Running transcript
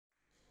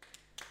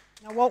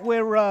Now, what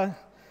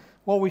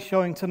we're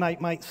showing tonight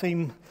might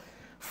seem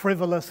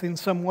frivolous in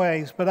some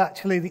ways, but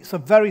actually it's a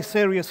very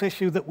serious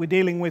issue that we're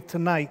dealing with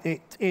tonight.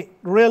 It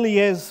really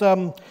is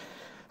a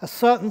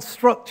certain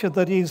structure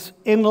that is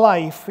in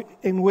life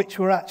in which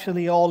we're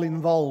actually all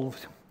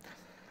involved.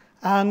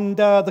 And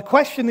the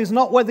question is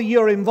not whether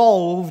you're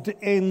involved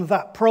in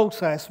that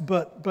process,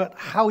 but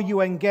how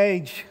you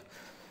engage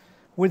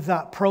with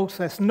that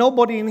process.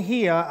 Nobody in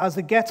here has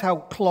a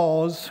get-out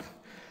clause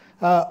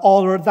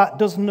or that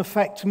doesn't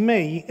affect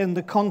me in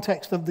the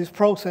context of this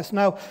process.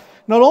 Now,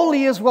 not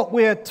only is what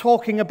we're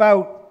talking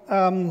about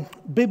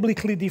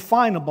biblically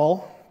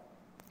definable,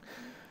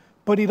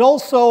 but it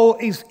also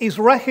is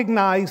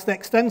recognized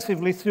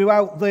extensively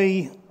throughout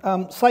the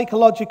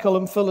psychological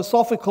and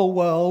philosophical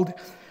world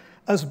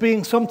as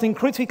being something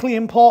critically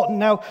important.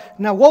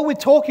 Now, what we're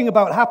talking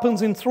about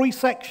happens in three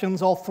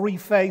sections or three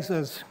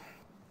phases.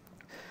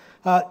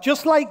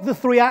 Just like the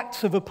three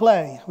acts of a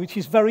play, which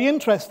is very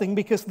interesting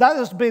because that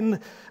has been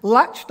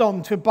latched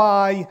onto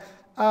by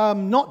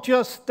not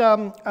just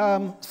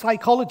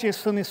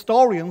psychologists and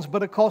historians,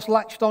 but of course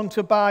latched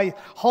onto by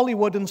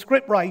Hollywood and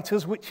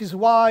scriptwriters, which is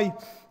why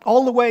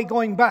all the way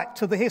going back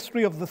to the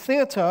history of the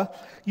theater,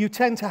 you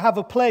tend to have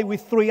a play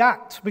with three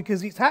acts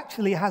because it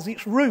actually has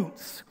its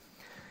roots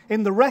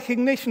in the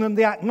recognition and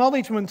the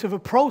acknowledgement of a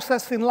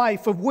process in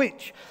life of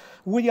which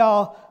we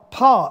are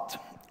part.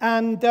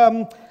 And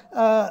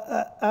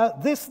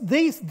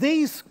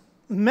these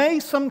may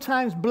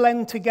sometimes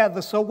blend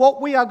together. So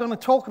what we are going to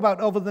talk about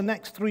over the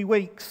next 3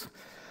 weeks,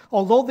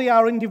 although they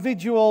are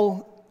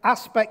individual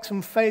aspects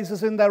and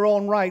phases in their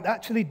own right,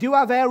 actually do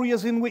have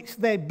areas in which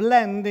they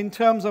blend in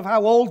terms of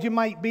how old you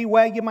might be,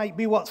 where you might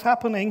be, what's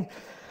happening.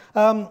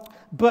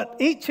 But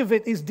each of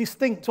it is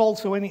distinct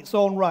also in its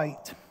own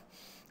right.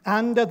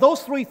 And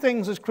those three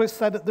things, as Chris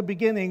said at the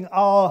beginning,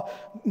 are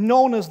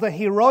known as the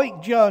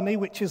heroic journey,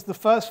 which is the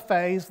first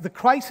phase, the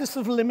crisis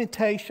of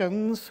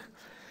limitations,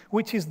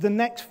 which is the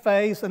next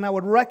phase, and I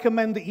would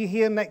recommend that you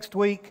hear next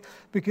week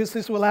because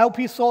this will help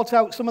you sort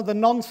out some of the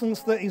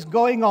nonsense that is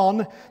going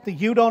on, that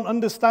you don't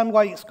understand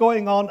why it's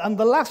going on, and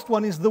the last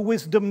one is the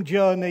wisdom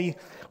journey,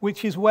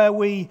 which is where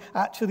we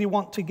actually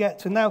want to get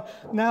to.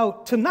 Now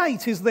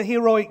tonight is the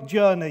heroic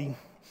journey.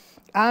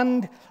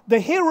 And the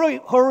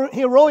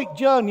heroic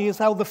journey is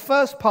how the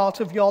first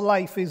part of your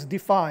life is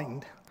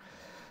defined.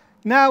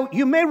 Now,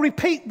 you may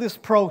repeat this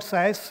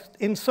process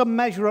in some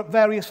measure at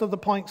various other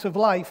points of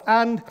life.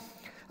 And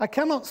I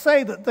cannot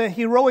say that the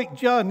heroic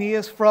journey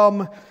is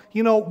from,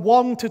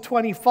 1 to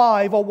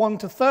 25 or 1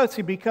 to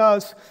 30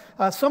 because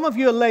some of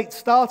you are late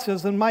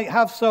starters and might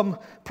have some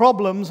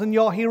problems and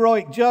your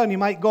heroic journey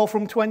might go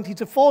from 20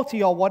 to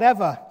 40 or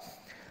whatever.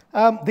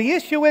 The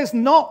issue is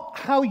not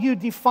how you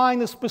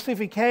define a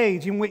specific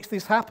age in which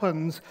this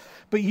happens,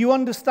 but you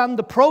understand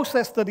the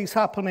process that is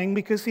happening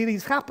because it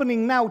is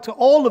happening now to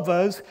all of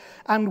us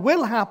and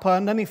will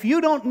happen. And if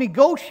you don't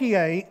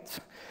negotiate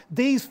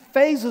these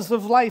phases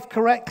of life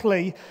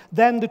correctly,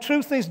 then the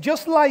truth is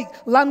just like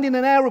landing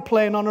an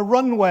aeroplane on a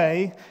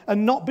runway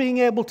and not being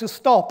able to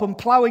stop and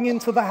plowing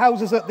into the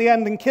houses at the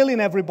end and killing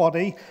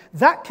everybody,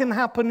 that can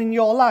happen in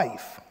your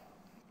life.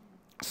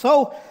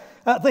 So,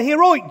 the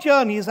heroic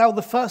journey is how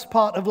the first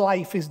part of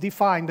life is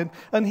defined.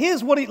 And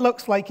here's what it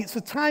looks like. It's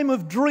a time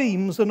of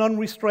dreams and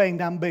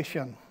unrestrained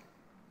ambition.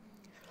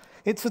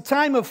 It's a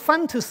time of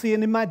fantasy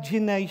and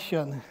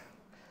imagination.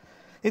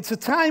 It's a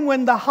time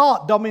when the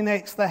heart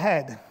dominates the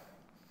head.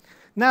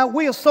 Now,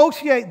 we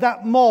associate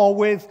that more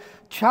with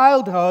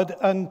childhood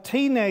and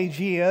teenage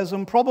years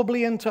and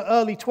probably into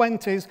early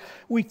 20s.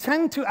 We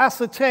tend to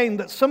ascertain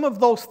that some of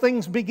those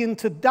things begin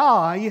to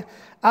die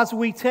as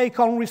we take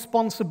on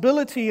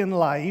responsibility in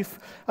life,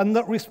 and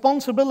that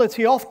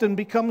responsibility often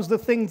becomes the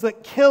thing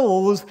that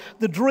kills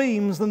the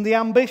dreams and the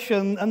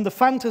ambition and the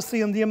fantasy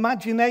and the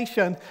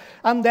imagination,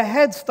 and the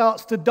head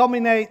starts to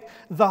dominate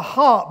the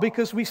heart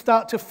because we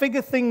start to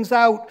figure things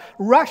out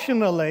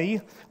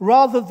rationally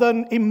rather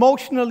than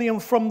emotionally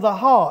and from the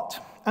heart,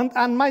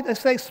 and might I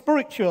say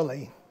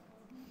spiritually.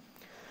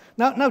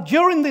 Now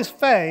during this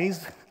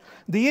phase,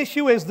 the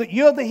issue is that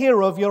you're the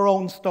hero of your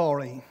own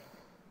story.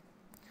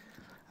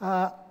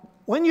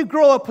 When you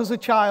grow up as a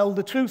child,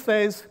 the truth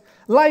is,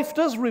 life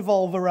does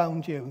revolve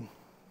around you.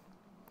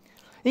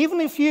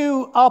 Even if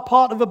you are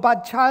part of a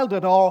bad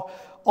childhood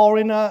or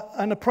in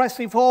an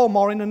oppressive home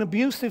or in an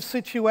abusive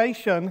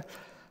situation,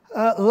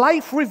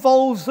 life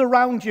revolves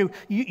around you.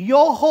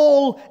 Your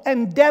whole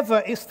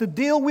endeavor is to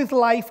deal with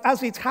life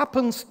as it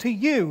happens to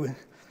you.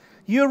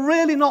 You're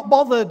really not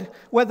bothered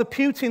whether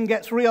Putin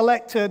gets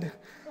re-elected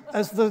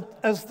as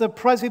the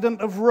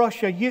president of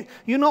Russia.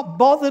 You're not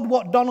bothered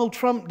what Donald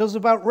Trump does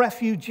about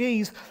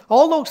refugees.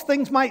 All those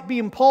things might be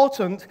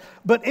important,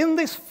 but in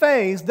this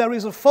phase there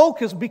is a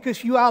focus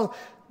because you are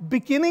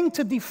beginning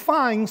to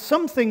define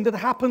something that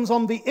happens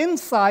on the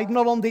inside,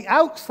 not on the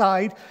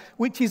outside,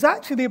 which is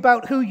actually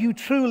about who you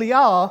truly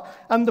are.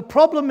 And the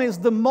problem is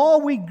the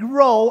more we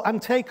grow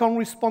and take on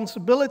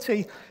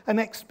responsibility and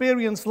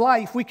experience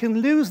life, we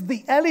can lose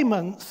the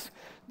elements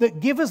that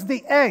give us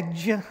the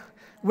edge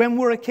when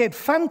we're a kid.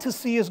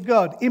 Fantasy is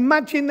good.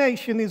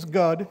 Imagination is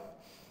good.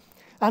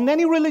 And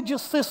any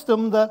religious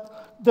system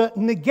that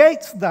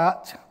negates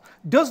that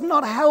does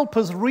not help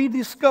us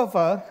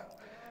rediscover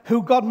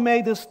who God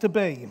made us to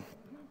be.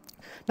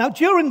 Now,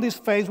 during this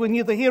phase, when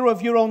you're the hero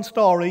of your own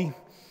story,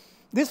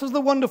 this is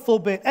the wonderful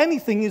bit.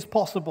 Anything is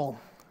possible.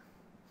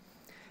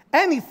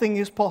 Anything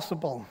is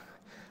possible.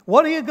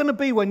 What are you going to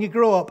be when you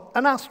grow up?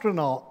 An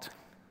astronaut.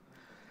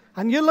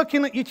 And you're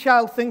looking at your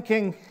child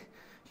thinking,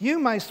 you,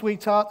 my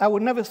sweetheart, I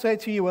would never say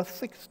to you, are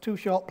 6 too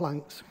short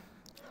planks.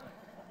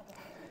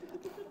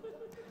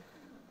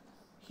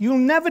 You'll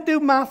never do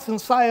maths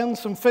and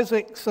science and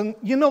physics and,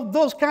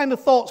 those kind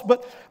of thoughts.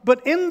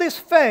 But in this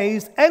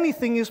phase,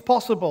 anything is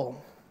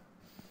possible.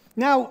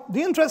 Now,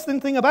 the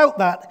interesting thing about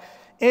that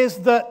is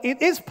that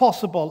it is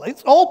possible.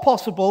 It's all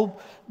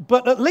possible,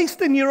 but at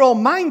least in your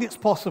own mind, it's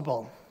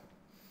possible.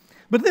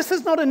 But this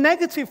is not a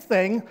negative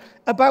thing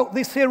about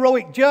this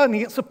heroic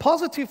journey. It's a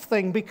positive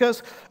thing,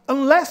 because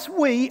unless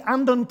we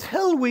and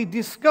until we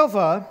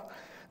discover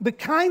the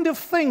kind of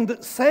thing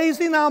that says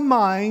in our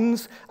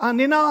minds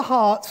and in our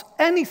hearts,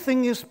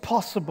 anything is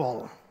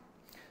possible,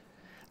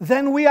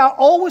 then we are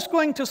always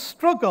going to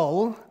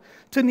struggle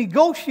to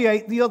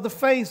negotiate the other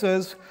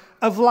phases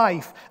of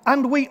life.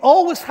 And we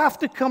always have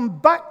to come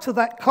back to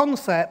that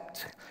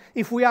concept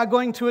if we are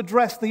going to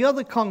address the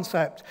other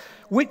concept,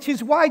 which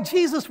is why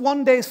Jesus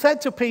one day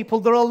said to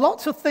people, there are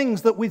lots of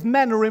things that with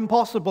men are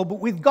impossible, but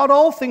with God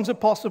all things are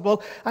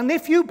possible. And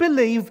if you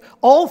believe,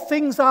 all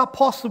things are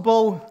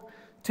possible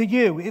to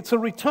you. It's a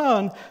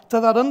return to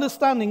that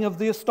understanding of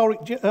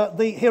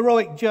the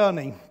heroic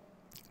journey.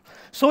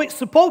 So it's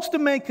supposed to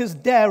make us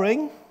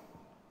daring.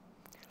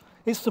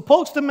 It's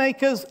supposed to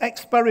make us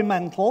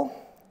experimental.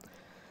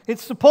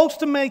 It's supposed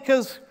to make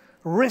us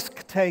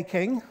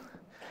risk-taking.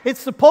 It's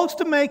supposed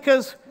to make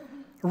us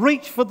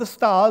reach for the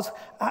stars.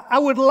 I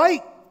would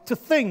like to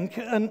think,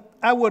 and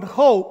I would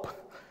hope,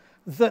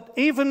 that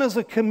even as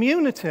a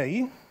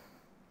community,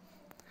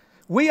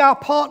 we are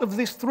part of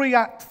this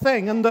 3-act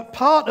thing, and that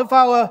part of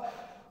our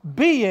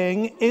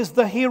being is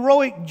the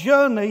heroic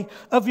journey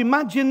of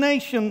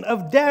imagination,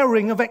 of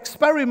daring, of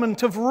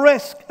experiment, of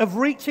risk, of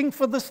reaching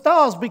for the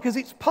stars, because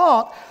it's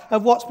part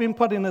of what's been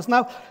put in us.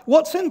 Now,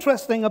 what's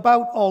interesting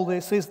about all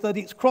this is that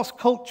it's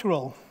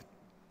cross-cultural.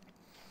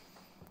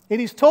 It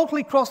is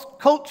totally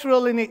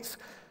cross-cultural in its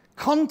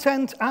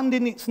content and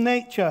in its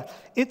nature.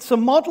 It's a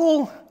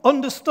model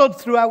understood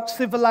throughout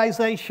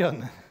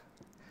civilization.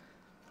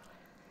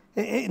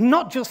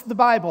 Not just the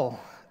Bible.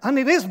 And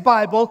it is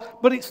Bible,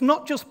 but it's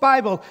not just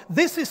Bible.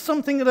 This is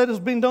something that has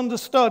been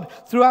understood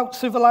throughout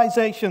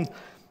civilization.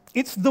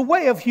 It's the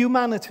way of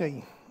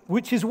humanity,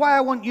 which is why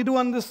I want you to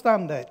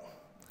understand it.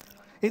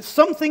 It's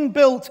something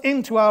built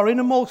into our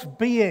innermost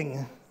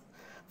being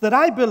that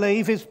I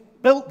believe is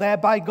built there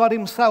by God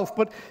himself,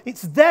 but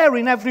it's there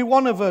in every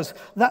one of us,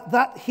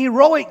 that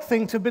heroic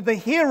thing, to be the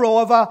hero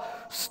of our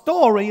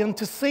story and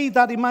to see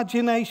that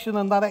imagination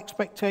and that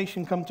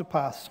expectation come to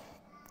pass.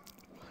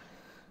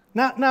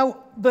 Now,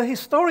 the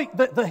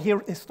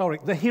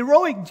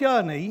heroic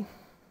journey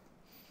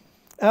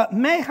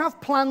may have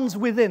plans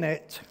within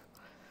it,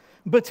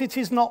 but it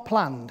is not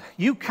planned.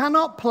 You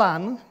cannot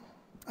plan,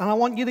 and I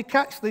want you to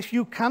catch this,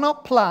 you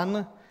cannot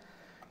plan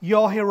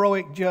your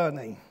heroic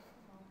journey.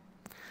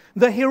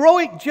 The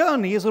heroic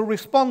journey is a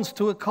response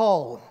to a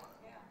call.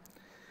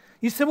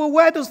 You say, well,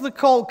 where does the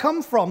call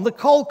come from? The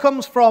call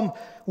comes from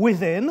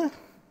within.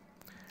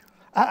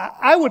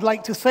 I would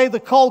like to say the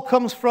call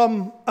comes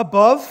from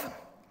above.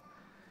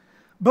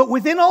 But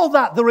within all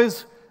that, there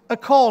is a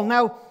call.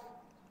 Now,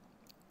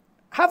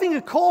 having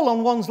a call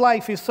on one's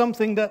life is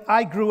something that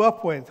I grew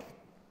up with,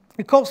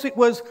 because it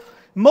was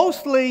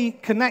mostly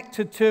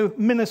connected to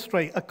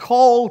ministry, a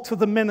call to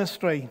the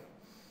ministry.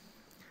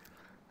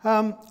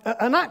 And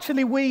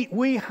actually,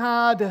 we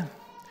had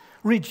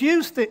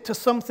reduced it to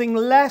something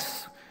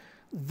less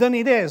than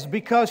it is,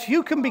 because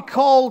you can be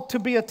called to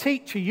be a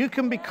teacher, you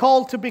can be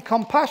called to be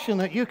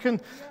compassionate, you can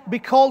be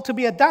called to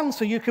be a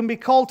dancer, you can be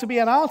called to be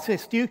an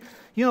artist, you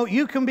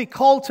can be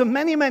called to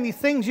many, many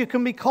things, you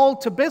can be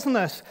called to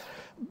business,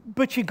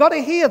 but you got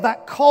to hear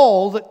that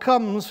call that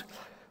comes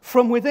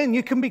from within.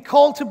 You can be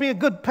called to be a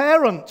good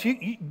parent,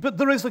 but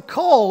there is a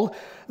call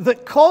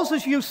that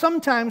causes you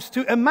sometimes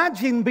to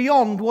imagine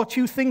beyond what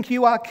you think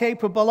you are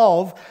capable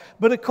of.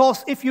 But of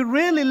course, if you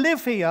really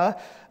live here,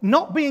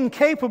 not being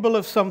capable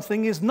of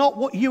something is not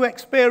what you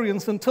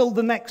experience until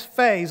the next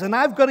phase. And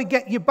I've got to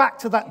get you back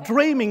to that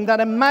dreaming,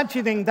 that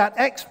imagining, that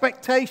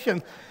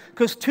expectation,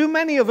 because too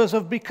many of us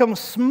have become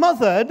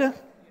smothered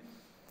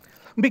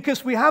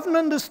because we haven't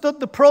understood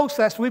the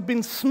process. We've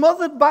been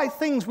smothered by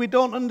things we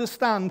don't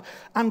understand,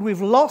 and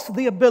we've lost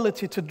the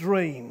ability to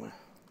dream.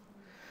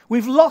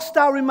 We've lost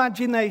our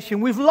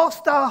imagination. We've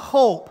lost our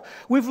hope.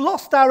 We've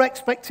lost our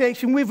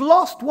expectation. We've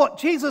lost what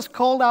Jesus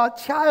called our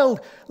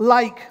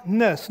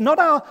childlikeness. Not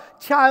our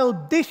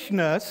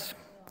childishness,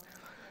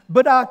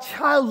 but our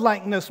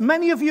childlikeness.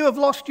 Many of you have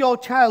lost your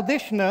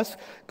childishness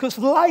because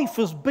life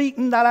has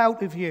beaten that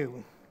out of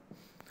you.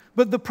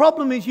 But the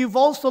problem is you've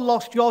also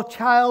lost your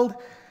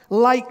childlikeness.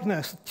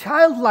 Childlikeness.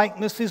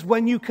 Childlikeness is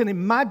when you can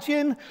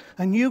imagine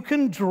and you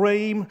can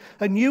dream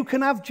and you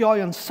can have joy,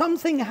 and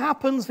something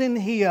happens in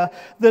here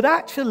that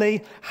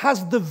actually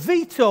has the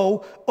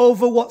veto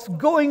over what's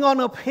going on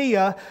up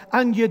here,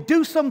 and you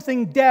do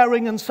something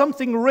daring and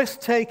something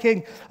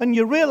risk-taking, and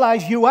you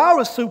realize you are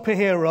a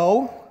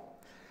superhero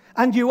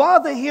and you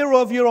are the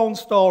hero of your own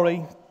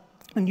story,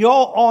 and you're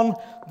on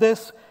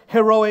this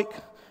heroic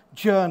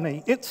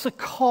journey. It's a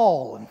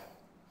call.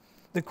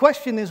 The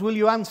question is, will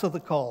you answer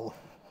the call?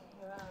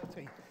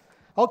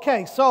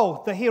 Okay,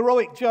 so the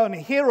heroic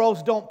journey.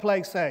 Heroes don't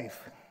play safe.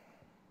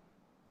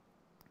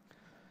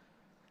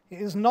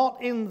 It is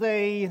not in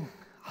the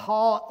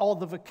heart or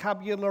the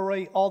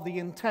vocabulary or the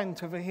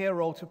intent of a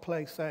hero to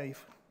play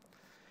safe.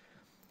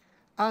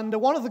 And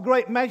one of the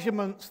great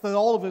measurements that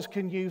all of us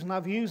can use, and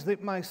I've used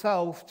it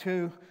myself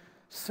to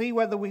see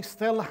whether we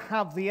still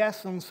have the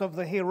essence of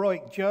the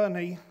heroic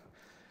journey,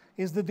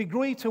 is the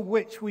degree to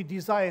which we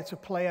desire to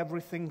play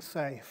everything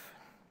safe.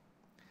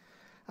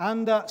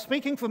 And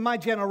speaking for my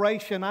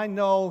generation, I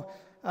know,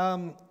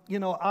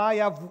 I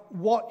have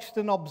watched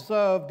and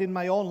observed in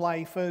my own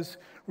life as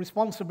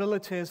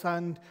responsibilities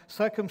and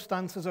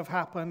circumstances have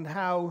happened,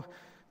 how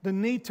the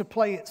need to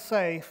play it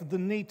safe, the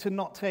need to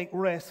not take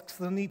risks,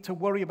 the need to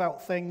worry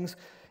about things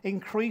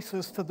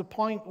increases to the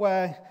point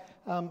where,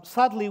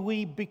 sadly,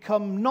 we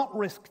become not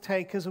risk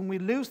takers and we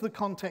lose the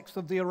context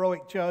of the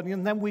heroic journey,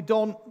 and then we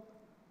don't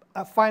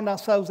find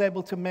ourselves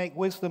able to make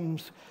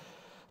wisdom's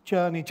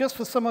journey. Just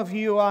for some of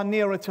you who are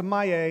nearer to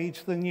my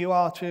age than you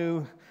are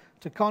to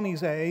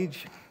Connie's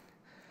age,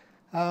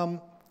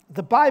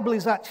 the Bible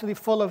is actually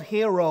full of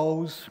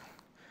heroes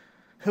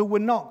who were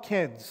not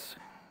kids.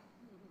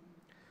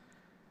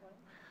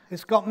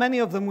 It's got many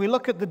of them. We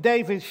look at the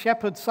David,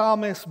 shepherd,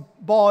 psalmist,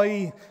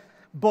 boy,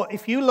 but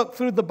if you look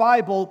through the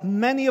Bible,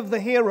 many of the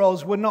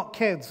heroes were not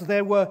kids.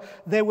 They were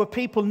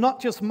people not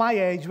just my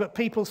age, but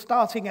people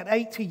starting at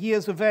 80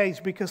 years of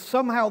age, because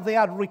somehow they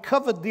had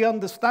recovered the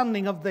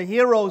understanding of the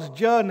hero's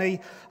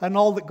journey and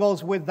all that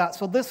goes with that.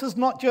 So this is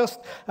not just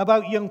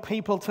about young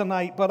people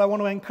tonight, but I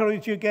want to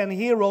encourage you again,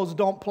 heroes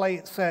don't play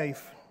it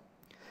safe.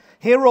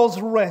 Heroes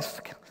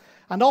risk.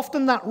 And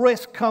often that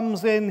risk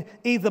comes in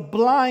either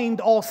blind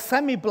or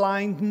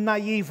semi-blind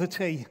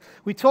naivety.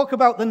 We talk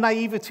about the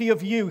naivety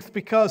of youth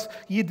because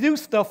you do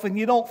stuff and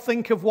you don't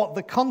think of what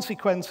the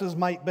consequences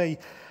might be.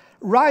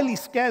 Riley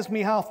scares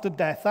me half to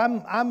death.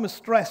 I'm a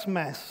stress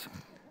mess.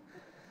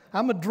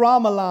 I'm a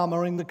drama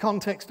llama in the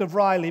context of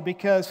Riley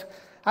because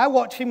I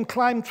watch him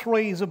climb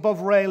trees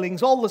above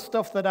railings, all the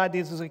stuff that I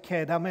did as a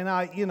kid. I mean,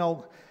 I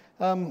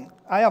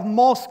have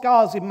more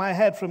scars in my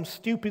head from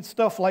stupid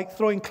stuff like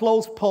throwing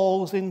clothes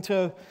poles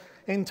into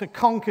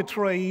conker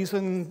trees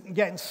and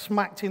getting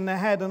smacked in the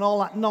head and all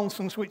that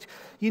nonsense, which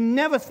you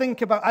never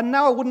think about. And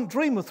now I wouldn't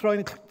dream of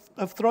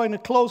throwing a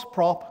clothes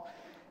prop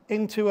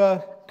into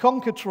a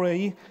conker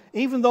tree,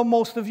 even though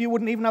most of you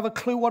wouldn't even have a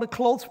clue what a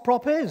clothes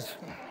prop is.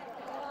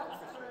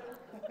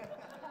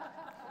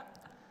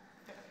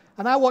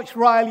 And I watch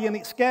Riley and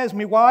it scares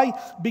me. Why?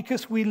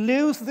 Because we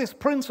lose this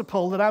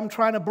principle that I'm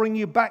trying to bring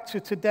you back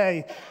to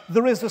today.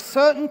 There is a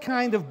certain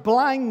kind of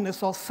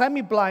blindness or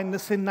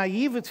semi-blindness in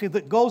naivety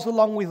that goes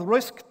along with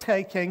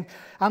risk-taking.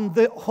 And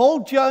the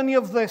whole journey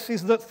of this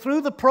is that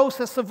through the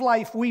process of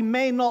life, we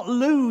may not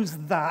lose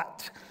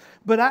that,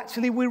 but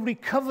actually we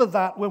recover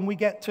that when we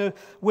get to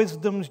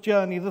wisdom's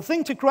journey. The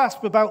thing to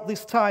grasp about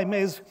this time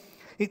is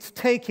it's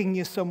taking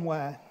you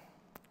somewhere.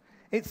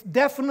 It's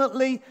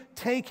definitely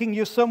taking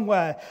you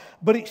somewhere,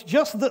 but it's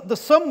just that the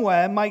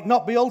somewhere might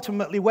not be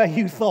ultimately where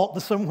you thought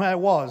the somewhere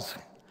was.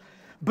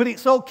 But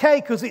it's okay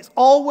because it's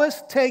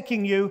always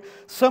taking you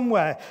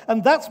somewhere.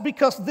 And that's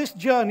because this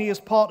journey is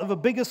part of a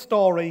bigger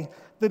story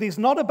that is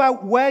not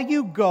about where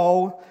you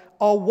go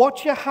or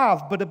what you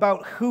have, but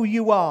about who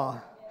you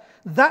are.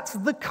 That's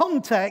the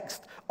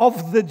context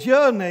of the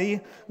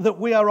journey that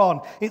we are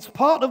on. It's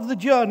part of the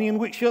journey in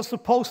which you're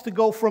supposed to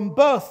go from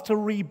birth to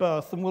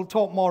rebirth, and we'll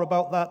talk more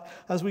about that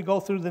as we go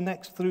through the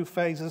next three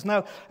phases.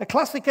 Now, a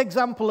classic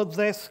example of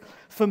this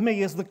for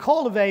me is the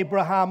call of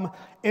Abraham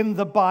in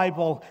the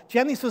Bible.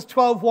 Genesis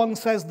 12:1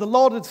 says, "The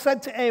Lord had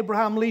said to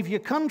Abraham, leave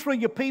your country,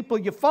 your people,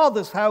 your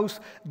father's house,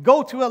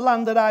 go to a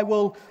land that I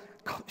will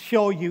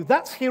show you."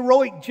 That's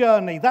heroic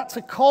journey. That's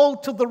a call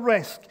to the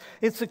risk.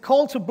 It's a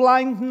call to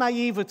blind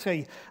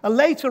naivety. A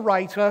later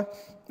writer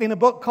in a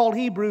book called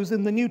Hebrews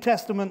in the New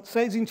Testament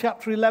says in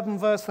chapter 11,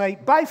 verse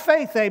 8, "By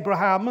faith,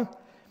 Abraham,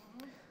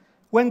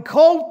 when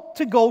called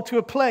to go to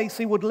a place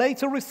he would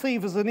later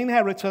receive as an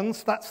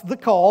inheritance," that's the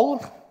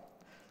call,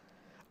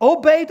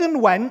 "obeyed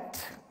and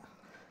went,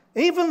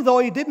 even though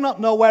he did not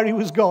know where he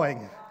was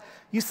going."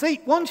 You see,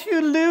 once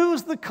you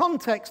lose the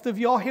context of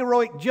your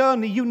heroic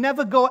journey, you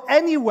never go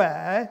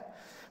anywhere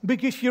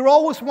because you're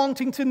always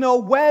wanting to know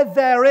where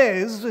there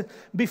is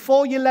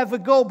before you'll ever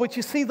go. But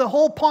you see, the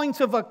whole point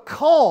of a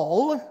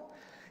call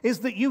is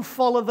that you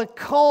follow the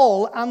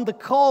call, and the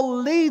call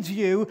leads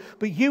you,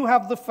 but you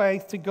have the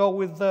faith to go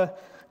with the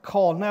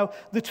call. Now,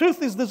 the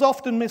truth is there's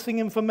often missing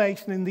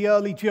information in the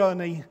early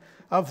journey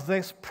of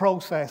this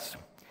process.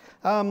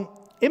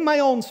 In my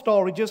own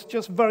story,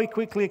 just very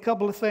quickly, a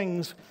couple of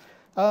things.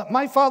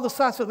 My father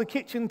sat at the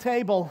kitchen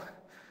table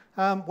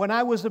when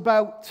I was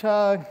about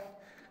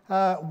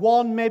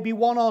maybe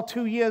 1 or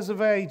 2 years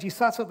of age. He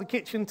sat at the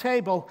kitchen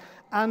table,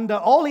 and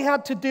all he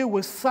had to do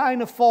was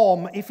sign a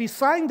form. If he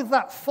signed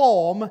that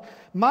form,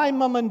 my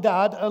mum and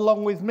dad,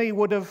 along with me,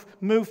 would have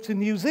moved to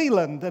New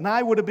Zealand, and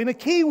I would have been a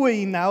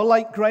Kiwi now,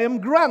 like Graham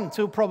Grant,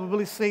 who'll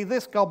probably see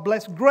this. God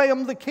bless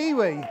Graham the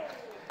Kiwi.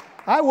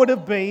 I would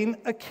have been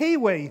a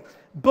Kiwi.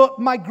 But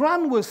my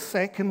gran was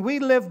sick, and we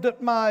lived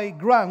at my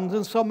gran's,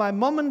 and so my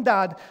mum and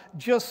dad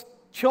just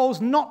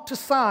chose not to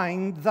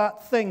sign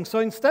that thing. So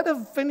instead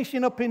of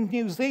finishing up in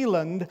New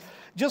Zealand,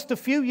 just a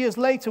few years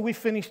later, we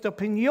finished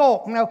up in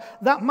York. Now,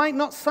 that might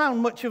not sound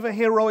much of a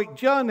heroic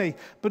journey,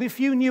 but if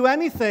you knew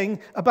anything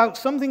about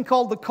something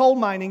called the coal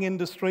mining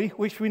industry,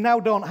 which we now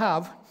don't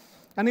have,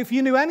 and if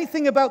you knew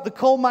anything about the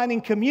coal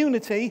mining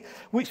community,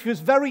 which was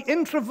very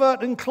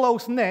introvert and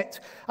close-knit,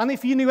 and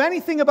if you knew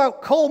anything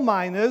about coal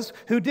miners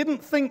who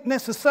didn't think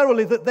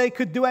necessarily that they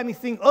could do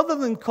anything other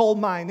than coal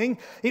mining,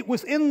 it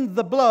was in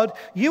the blood,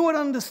 you would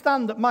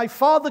understand that my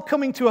father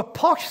coming to a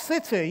posh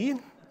city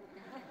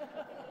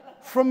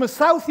from a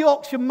South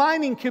Yorkshire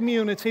mining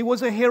community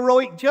was a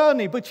heroic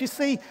journey. But you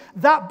see,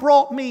 that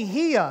brought me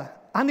here.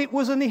 And it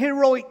was an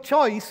heroic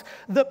choice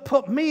that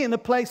put me in a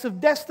place of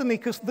destiny,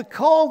 because the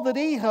call that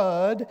he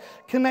heard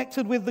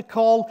connected with the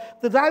call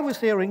that I was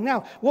hearing.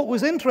 Now, what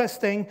was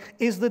interesting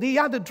is that he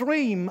had a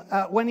dream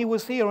when he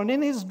was here. And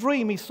in his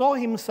dream, he saw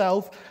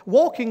himself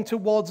walking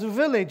towards a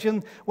village.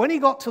 And when he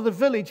got to the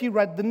village, he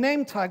read the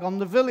name tag on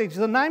the village.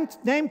 The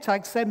name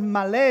tag said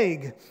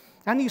Mallaig.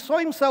 And he saw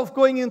himself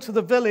going into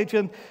the village,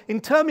 and in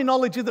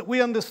terminology that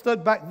we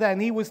understood back then,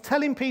 he was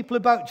telling people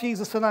about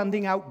Jesus and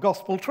handing out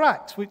gospel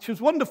tracts, which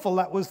was wonderful.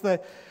 That was the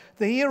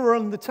era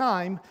and the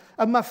time.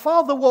 And my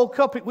father woke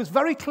up. It was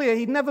very clear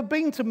he'd never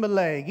been to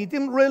Mallaig. He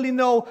didn't really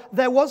know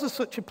there was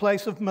such a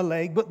place of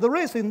Mallaig, but there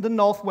is in the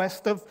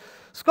northwest of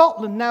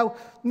Scotland. Now,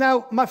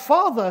 my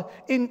father,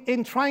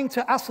 in trying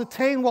to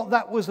ascertain what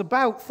that was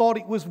about, thought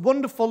it was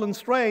wonderful and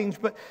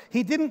strange, but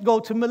he didn't go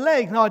to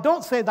Mallaig. Now, I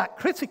don't say that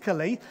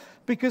critically,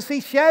 because he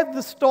shared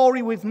the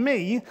story with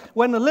me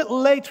when a little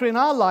later in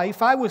our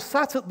life, I was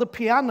sat at the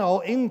piano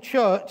in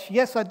church.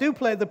 Yes, I do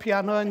play the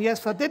piano, and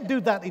yes, I did do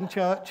that in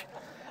church.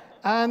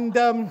 And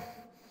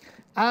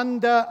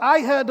I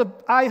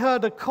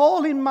heard a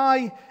call in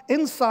my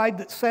inside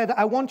that said,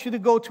 I want you to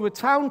go to a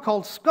town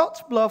called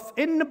Scottsbluff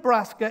in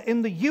Nebraska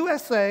in the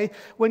USA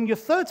when you're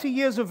 30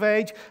 years of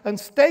age, and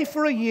stay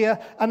for a year,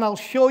 and I'll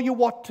show you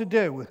what to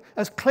do.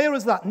 As clear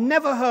as that.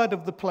 Never heard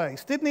of the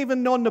place. Didn't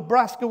even know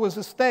Nebraska was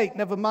a state,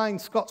 never mind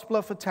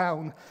Scottsbluff a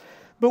town.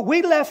 But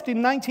we left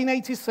in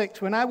 1986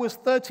 when I was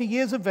 30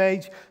 years of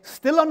age,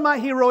 still on my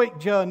heroic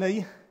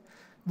journey,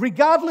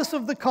 regardless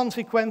of the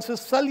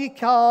consequences. Sell your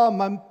car.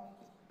 My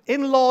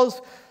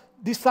in-laws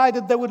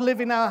decided they would live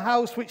in our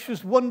house, which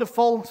was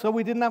wonderful, so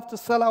we didn't have to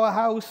sell our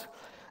house.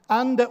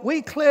 And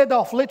we cleared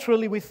off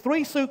literally with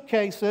 3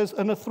 suitcases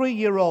and a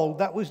 3-year-old.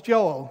 That was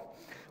Joel.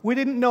 We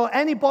didn't know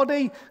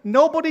anybody.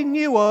 Nobody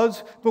knew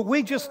us, but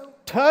we just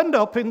turned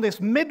up in this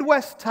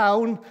Midwest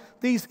town.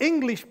 These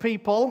English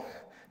people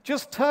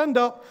just turned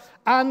up.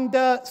 And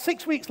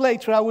 6 weeks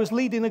later, I was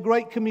leading a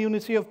great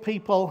community of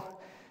people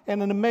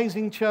in an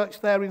amazing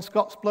church there in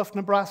Scottsbluff,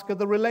 Nebraska,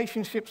 the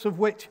relationships of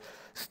which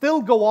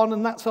still go on,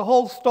 and that's a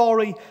whole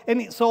story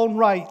in its own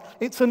right.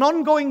 It's an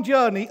ongoing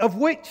journey, of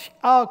which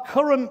our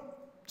current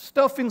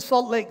stuff in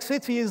Salt Lake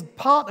City is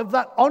part of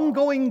that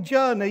ongoing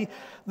journey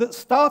that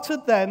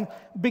started then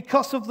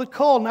because of the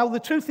call. Now, the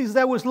truth is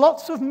there was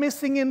lots of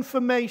missing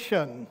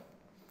information,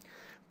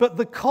 but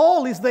the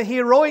call is the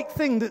heroic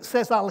thing that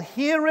says, I'll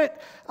hear it,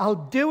 I'll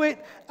do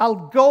it, I'll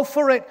go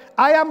for it.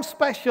 I am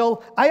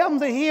special. I am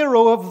the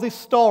hero of this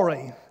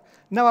story.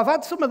 Now, I've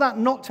had some of that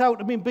knocked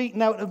out of me,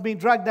 beaten out of me,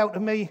 dragged out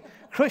of me,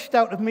 crushed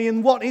out of me,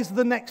 and what is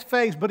the next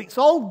phase? But it's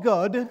all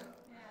good,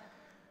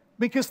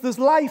 because there's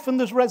life and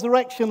there's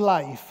resurrection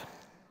life.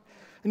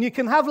 And you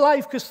can have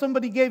life because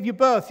somebody gave you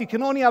birth. You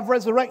can only have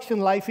resurrection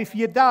life if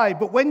you die.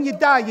 But when you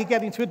die, you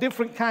get into a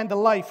different kind of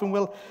life, and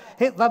we'll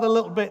hit that a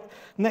little bit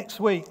next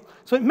week.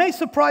 So it may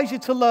surprise you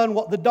to learn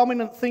what the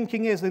dominant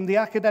thinking is in the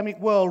academic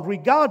world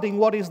regarding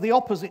what is the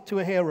opposite to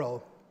a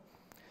hero.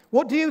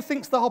 What do you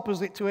think's the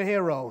opposite to a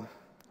hero?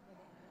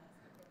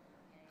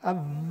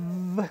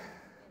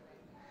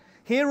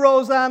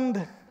 Heroes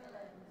and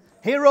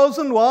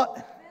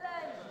what?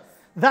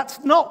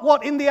 That's not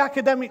what in the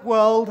academic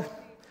world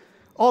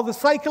or the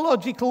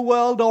psychological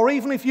world, or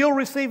even if you'll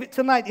receive it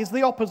tonight, is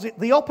the opposite.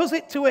 The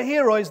opposite to a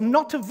hero is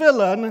not a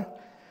villain,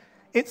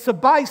 it's a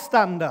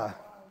bystander.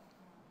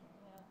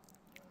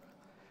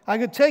 I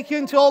could take you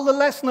into all the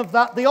lesson of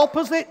that. The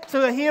opposite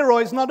to a hero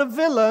is not a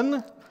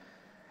villain,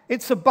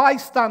 it's a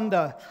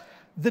bystander.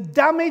 The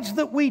damage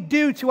that we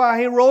do to our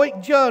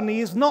heroic journey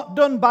is not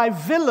done by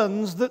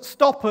villains that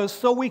stop us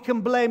so we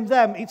can blame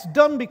them. It's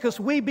done because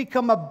we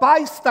become a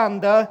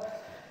bystander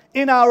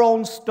in our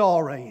own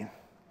story.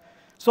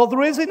 So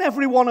there is in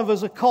every one of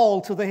us a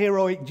call to the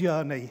heroic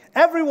journey.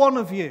 Every one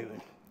of you.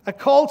 A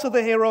call to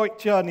the heroic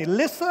journey.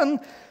 Listen,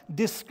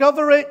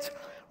 discover it,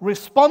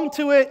 respond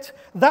to it.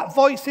 That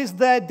voice is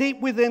there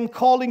deep within,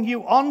 calling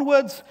you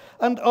onwards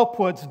and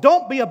upwards.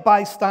 Don't be a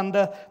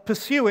bystander.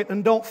 Pursue it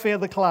and don't fear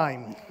the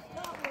climb.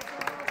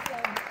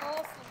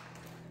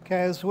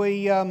 Okay, as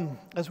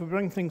we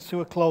bring things to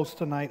a close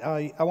tonight,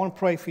 I want to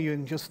pray for you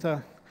in just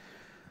a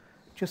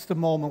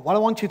moment. What I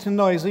want you to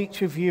know is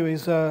each of you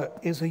is a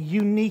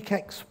unique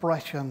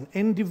expression,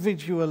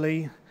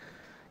 individually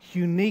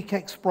unique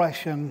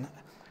expression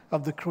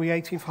of the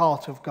creative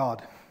heart of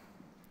God.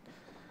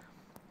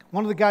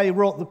 One of the guys who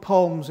wrote the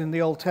poems in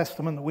the Old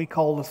Testament that we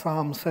call the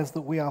Psalms says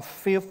that we are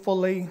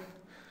fearfully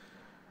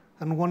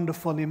and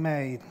wonderfully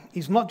made.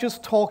 He's not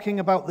just talking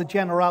about the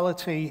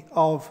generality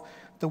of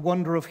the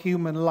wonder of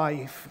human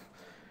life.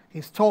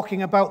 He's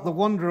talking about the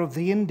wonder of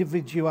the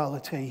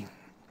individuality.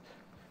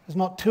 There's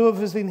not two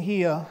of us in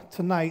here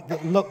tonight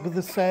that look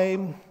the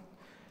same,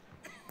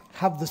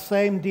 have the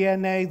same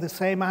DNA, the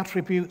same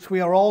attributes. We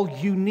are all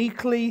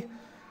uniquely,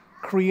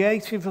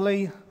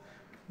 creatively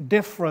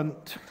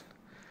different,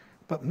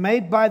 but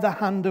made by the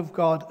hand of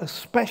God.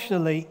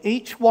 Especially,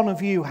 each one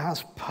of you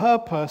has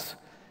purpose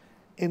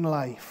in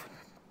life.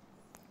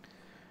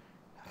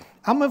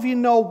 How many of you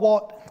know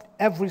what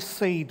every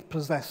seed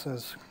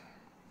possesses?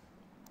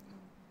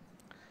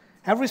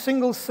 Every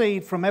single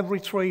seed from every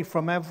tree,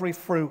 from every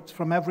fruit,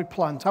 from every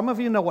plant. How many of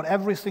you know what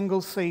every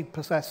single seed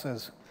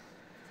possesses?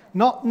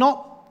 Not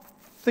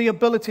the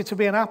ability to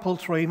be an apple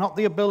tree, not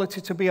the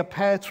ability to be a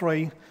pear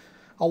tree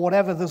or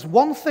whatever. There's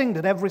one thing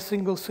that every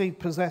single seed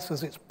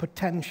possesses. It's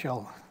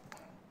potential.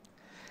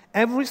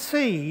 Every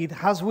seed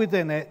has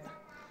within it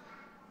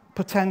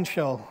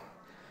potential.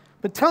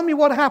 But tell me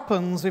what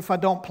happens if I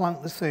don't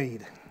plant the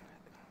seed?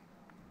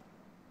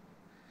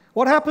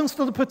 What happens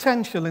to the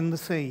potential in the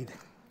seed?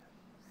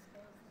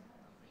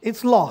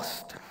 It's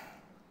lost.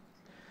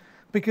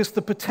 Because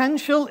the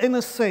potential in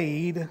a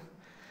seed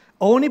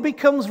only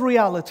becomes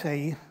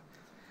reality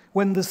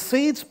when the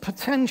seed's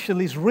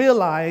potential is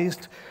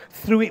realized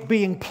through it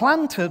being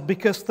planted,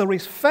 because there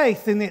is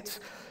faith in its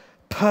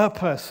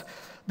purpose.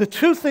 The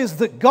truth is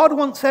that God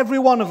wants every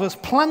one of us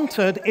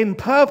planted in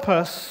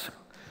purpose,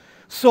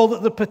 so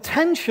that the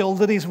potential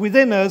that is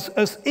within us,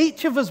 as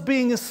each of us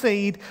being a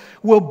seed,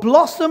 will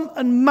blossom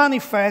and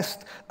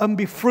manifest and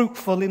be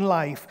fruitful in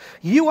life.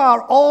 You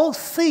are all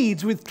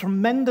seeds with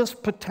tremendous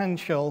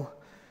potential,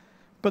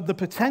 but the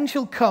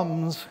potential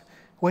comes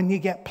when you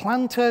get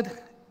planted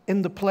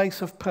in the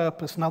place of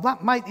purpose. Now,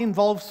 that might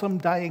involve some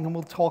dying, and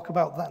we'll talk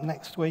about that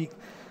next week,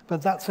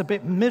 but that's a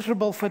bit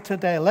miserable for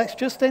today. Let's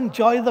just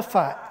enjoy the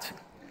fact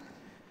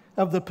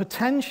of the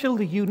potential,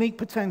 the unique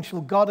potential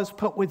God has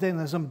put within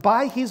us. And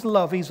by His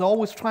love, He's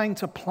always trying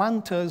to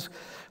plant us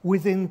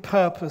within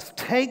purpose.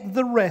 Take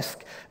the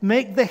risk.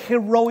 Make the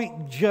heroic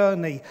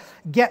journey.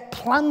 Get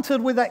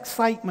planted with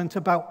excitement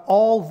about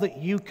all that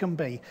you can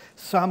be.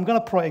 So I'm going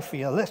to pray for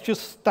you. Let's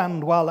just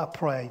stand while I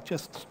pray.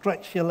 Just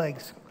stretch your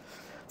legs.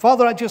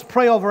 Father, I just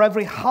pray over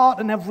every heart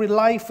and every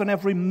life and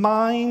every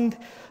mind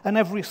and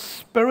every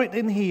spirit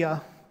in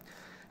here.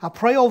 I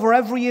pray over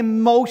every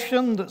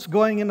emotion that's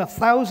going in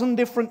 1,000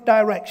 different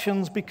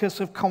directions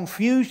because of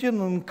confusion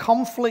and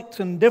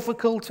conflict and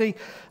difficulty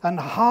and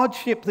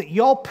hardship, that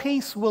your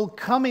peace will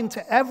come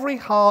into every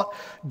heart,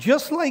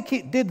 just like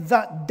it did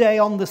that day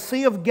on the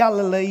Sea of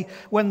Galilee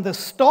when the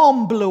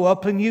storm blew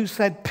up and you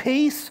said,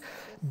 "Peace,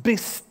 be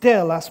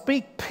still." I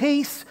speak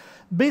peace,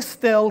 be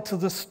still to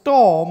the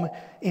storm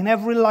in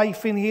every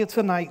life in here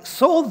tonight,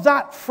 so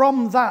that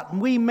from that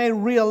we may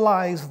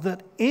realize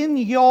that in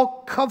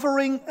your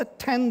covering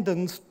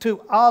attendance to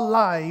our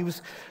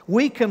lives,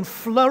 we can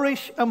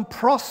flourish and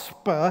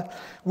prosper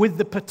with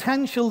the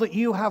potential that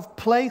you have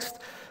placed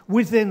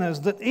within us,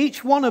 that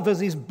each one of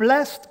us is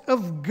blessed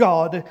of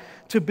God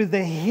to be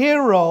the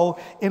hero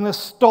in a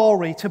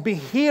story, to be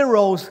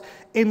heroes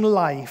in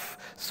life.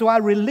 So I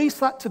release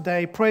that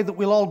today. Pray that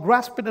we'll all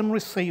grasp it and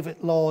receive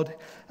it, Lord,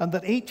 and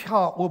that each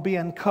heart will be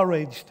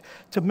encouraged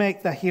to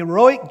make the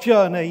heroic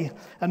journey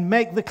and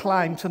make the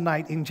climb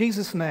tonight. In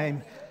Jesus'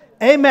 name,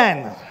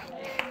 amen.